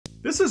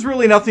This is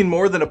really nothing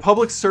more than a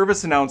public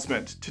service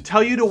announcement to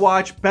tell you to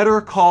watch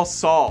Better Call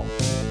Saul.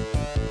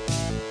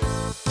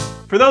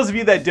 For those of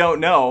you that don't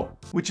know,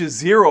 which is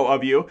 0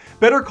 of you,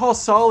 Better Call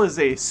Saul is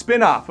a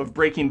spin-off of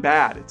Breaking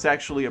Bad. It's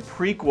actually a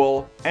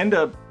prequel and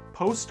a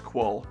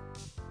postquel,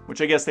 which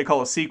I guess they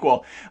call a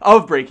sequel,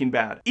 of Breaking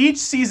Bad. Each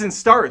season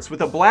starts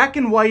with a black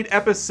and white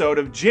episode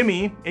of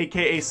Jimmy,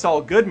 aka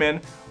Saul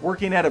Goodman,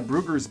 working at a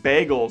Brugger's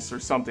Bagels or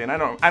something. I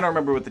don't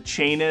remember what the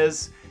chain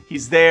is.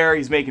 He's there,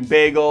 he's making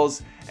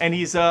bagels, and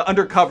he's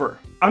undercover.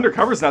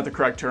 Undercover's not the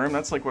correct term,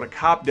 that's like what a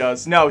cop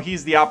does. No,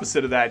 he's the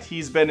opposite of that.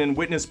 He's been in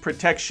witness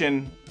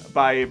protection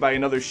by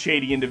another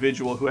shady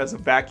individual who has a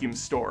vacuum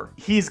store.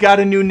 He's got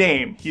a new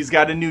name, he's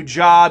got a new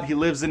job, he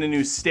lives in a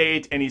new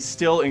state, and he's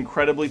still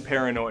incredibly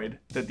paranoid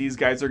that these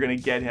guys are gonna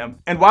get him.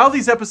 And while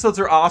these episodes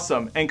are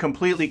awesome and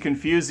completely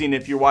confusing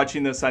if you're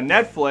watching this on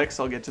Netflix,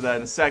 I'll get to that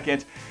in a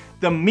second,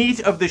 the meat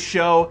of the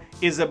show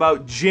is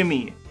about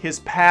Jimmy, his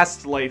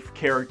past life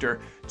character,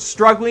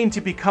 struggling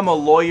to become a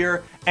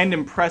lawyer and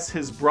impress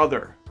his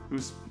brother,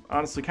 who's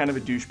honestly kind of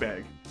a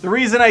douchebag. The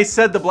reason I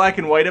said the black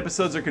and white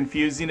episodes are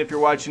confusing if you're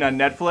watching on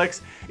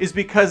Netflix is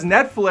because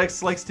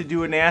Netflix likes to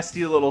do a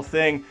nasty little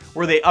thing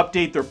where they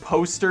update their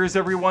posters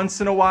every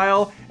once in a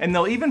while, and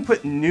they'll even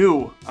put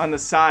new on the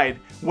side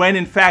when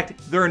in fact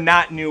they're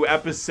not new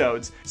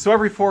episodes. So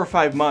every 4 or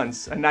 5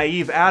 months, a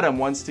naive Adam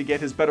wants to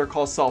get his Better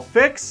Call Saul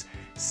fix,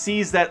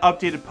 sees that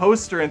updated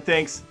poster and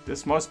thinks,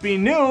 this must be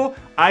new,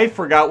 I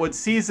forgot what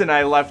season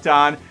I left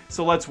on,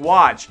 so let's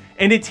watch.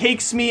 And it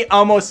takes me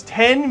almost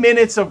 10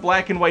 minutes of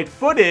black and white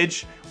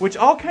footage, which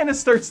all kind of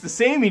starts the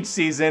same each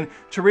season,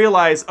 to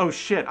realize, oh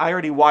shit, I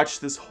already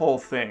watched this whole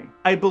thing.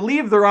 I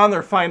believe they're on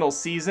their final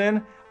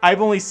season.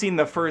 I've only seen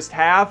the first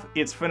half.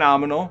 It's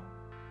phenomenal.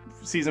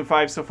 Season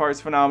 5 so far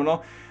is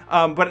phenomenal.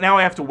 But now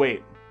I have to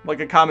wait, like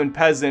a common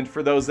peasant,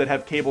 for those that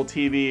have cable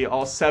TV,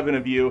 all 7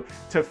 of you,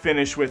 to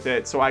finish with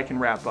it so I can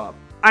wrap up.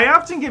 I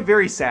often get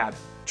very sad,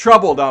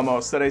 troubled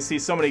almost, that I see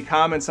so many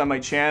comments on my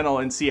channel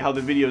and see how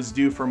the videos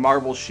do for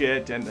Marvel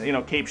shit and, you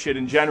know, Cape shit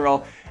in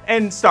general,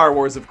 and Star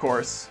Wars, of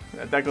course.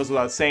 That goes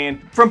without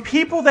saying. From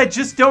people that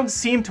just don't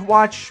seem to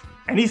watch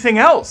anything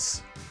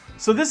else.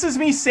 So this is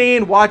me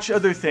saying watch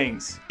other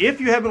things.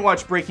 If you haven't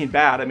watched Breaking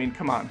Bad, I mean,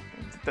 come on.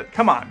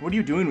 Come on, what are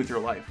you doing with your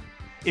life?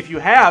 If you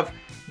have,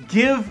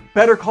 give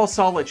Better Call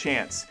Saul a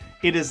chance.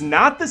 It is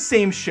not the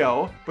same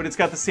show, but it's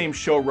got the same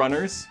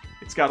showrunners.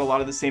 It's got a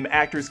lot of the same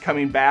actors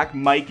coming back.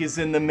 Mike is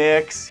in the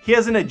mix. He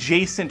has an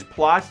adjacent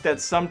plot that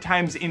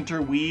sometimes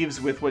interweaves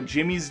with what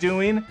Jimmy's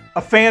doing.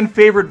 A fan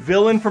favorite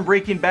villain from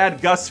Breaking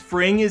Bad, Gus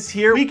Fring, is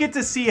here. We get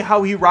to see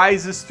how he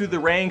rises through the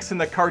ranks in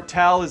the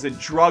cartel as a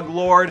drug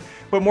lord,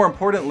 but more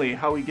importantly,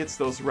 how he gets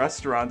those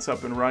restaurants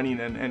up and running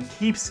and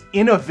keeps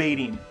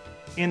innovating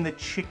in the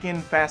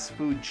chicken fast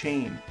food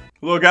chain.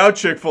 Look out,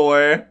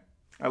 Chick-fil-A.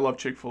 I love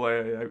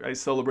Chick-fil-A. I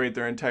celebrate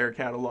their entire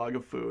catalog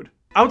of food.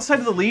 Outside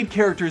of the lead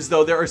characters,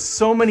 though, there are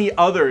so many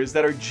others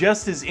that are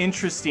just as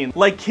interesting,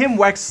 like Kim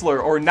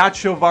Wexler or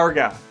Nacho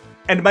Varga.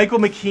 And Michael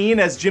McKean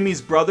as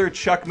Jimmy's brother,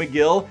 Chuck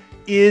McGill,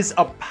 is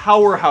a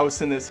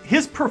powerhouse in this.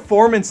 His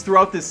performance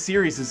throughout this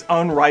series is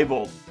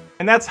unrivaled.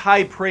 And that's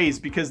high praise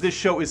because this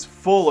show is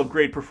full of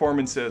great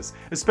performances,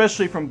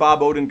 especially from Bob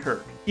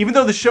Odenkirk. Even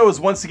though the show is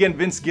once again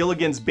Vince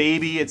Gilligan's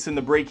baby, it's in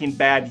the Breaking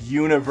Bad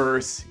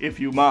universe, if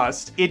you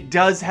must, it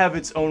does have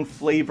its own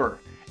flavor.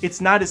 It's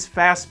not as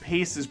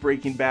fast-paced as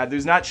Breaking Bad.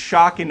 There's not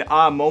shock and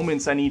awe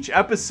moments on each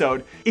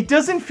episode. It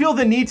doesn't feel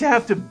the need to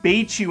have to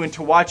bait you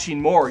into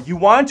watching more. You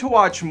want to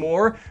watch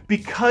more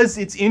because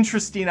it's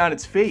interesting on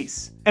its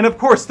face. And of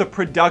course, the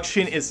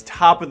production is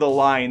top of the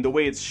line. The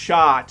way it's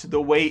shot, the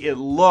way it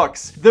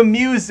looks, the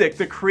music,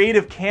 the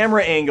creative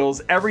camera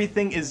angles,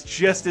 everything is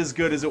just as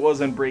good as it was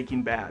on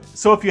Breaking Bad.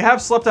 So if you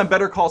have slept on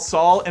Better Call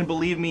Saul, and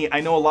believe me,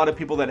 I know a lot of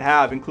people that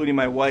have, including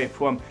my wife,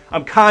 who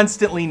I'm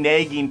constantly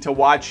nagging to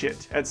watch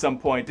it at some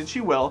point, and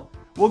she will.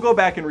 We'll go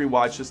back and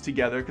rewatch this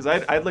together because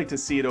I'd like to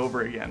see it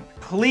over again.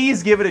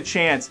 Please give it a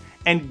chance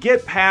and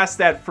get past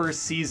that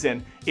first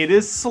season. It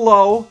is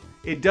slow.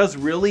 It does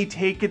really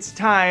take its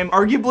time,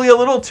 arguably a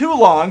little too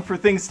long for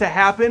things to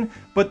happen,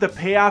 but the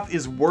payoff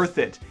is worth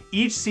it.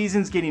 Each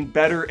season's getting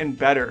better and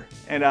better,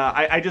 and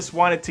I just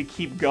want it to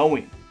keep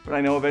going. But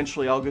I know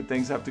eventually all good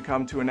things have to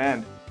come to an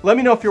end. Let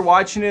me know if you're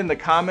watching it in the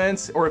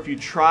comments, or if you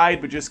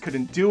tried but just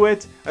couldn't do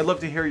it. I'd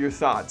love to hear your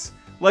thoughts.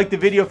 Like the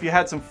video if you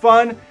had some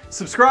fun,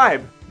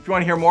 subscribe if you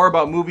want to hear more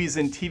about movies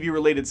and TV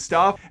related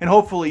stuff, and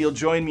hopefully you'll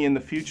join me in the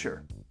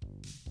future.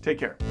 Take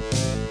care.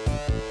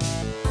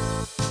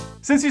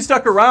 Since you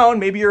stuck around,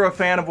 maybe you're a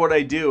fan of what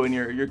I do and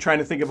you're trying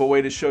to think of a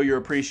way to show your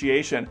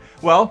appreciation.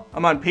 Well,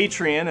 I'm on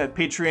Patreon at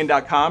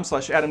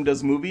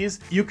patreon.com/AdamDoesMovies.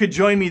 You could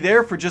join me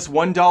there for just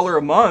 $1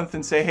 a month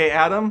and say, hey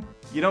Adam,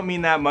 you don't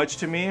mean that much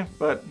to me,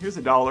 but here's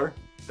 $1.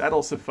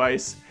 That'll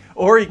suffice.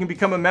 Or you can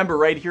become a member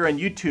right here on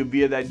YouTube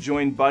via that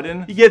join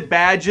button. You get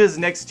badges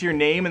next to your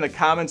name in the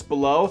comments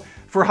below.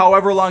 For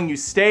however long you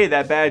stay,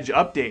 that badge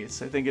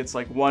updates. I think it's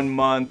like 1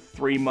 month,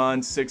 3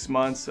 months, 6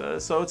 months,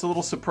 so it's a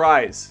little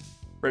surprise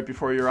right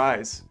before your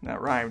eyes. That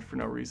rhymed for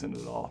no reason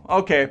at all.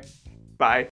 Okay, bye.